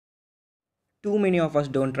Too many of us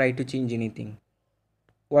don't try to change anything.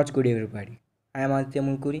 What's good, everybody? I am Aditya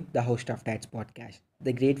Munkuri, the host of Dad's podcast,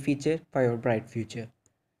 the great feature for your bright future.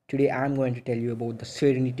 Today, I am going to tell you about the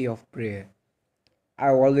serenity of prayer. I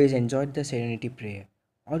always enjoyed the serenity prayer.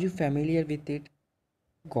 Are you familiar with it?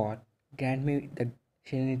 God, grant me the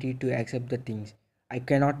serenity to accept the things I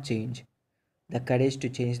cannot change, the courage to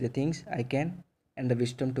change the things I can, and the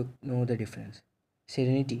wisdom to know the difference.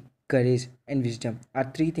 Serenity, courage, and wisdom are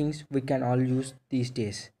three things we can all use these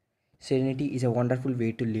days. Serenity is a wonderful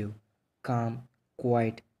way to live calm,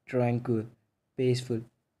 quiet, tranquil, peaceful.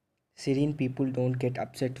 Serene people don't get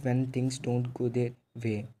upset when things don't go their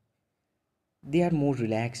way. They are more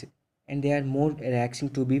relaxed and they are more relaxing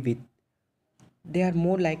to be with. They are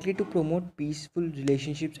more likely to promote peaceful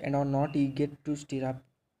relationships and are not eager to stir up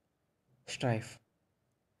strife.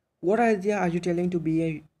 What idea are you telling to be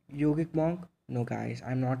a yogic monk? No, guys,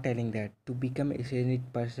 I'm not telling that. To become a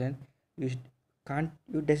Saint person, you can't.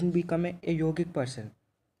 You doesn't become a yogic person.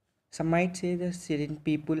 Some might say the Syrian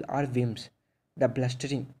people are wimps. The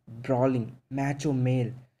blustering, brawling, macho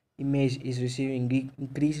male image is receiving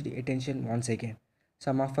increased attention once again.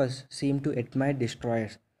 Some of us seem to admire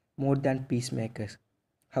destroyers more than peacemakers.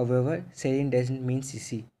 However, Syrian doesn't mean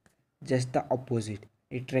sissy, just the opposite.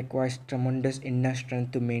 It requires tremendous inner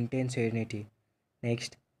strength to maintain serenity.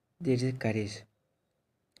 Next, there is courage.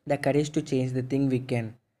 The courage to change the thing we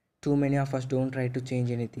can. Too many of us don't try to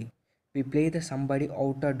change anything. We play the somebody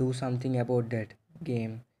out or do something about that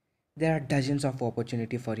game. There are dozens of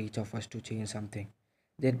opportunity for each of us to change something,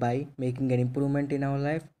 thereby making an improvement in our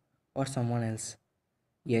life or someone else.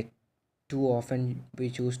 Yet, too often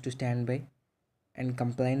we choose to stand by and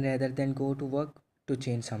complain rather than go to work to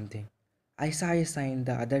change something. I saw a sign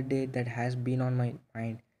the other day that has been on my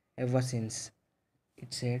mind ever since.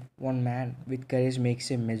 It said, "One man with courage makes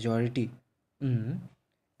a majority." Mm.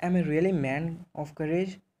 Am I really man of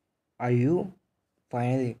courage? Are you?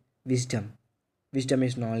 Finally, wisdom. Wisdom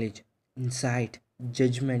is knowledge, insight,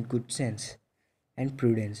 judgment, good sense, and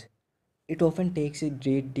prudence. It often takes a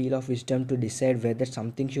great deal of wisdom to decide whether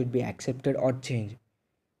something should be accepted or changed,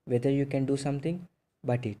 whether you can do something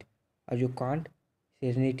but it, or you can't.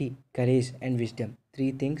 Serenity, courage, and wisdom.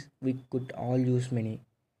 Three things we could all use many.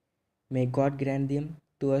 May God grant them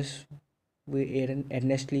to us. We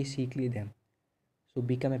earnestly seek them. So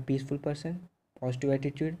become a peaceful person, positive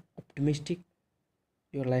attitude, optimistic.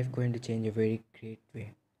 Your life going to change a very great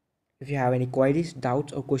way. If you have any queries,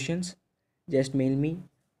 doubts, or questions, just mail me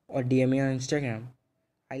or DM me on Instagram.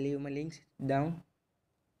 I leave my links down.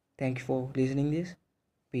 Thank you for listening this.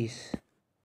 Peace.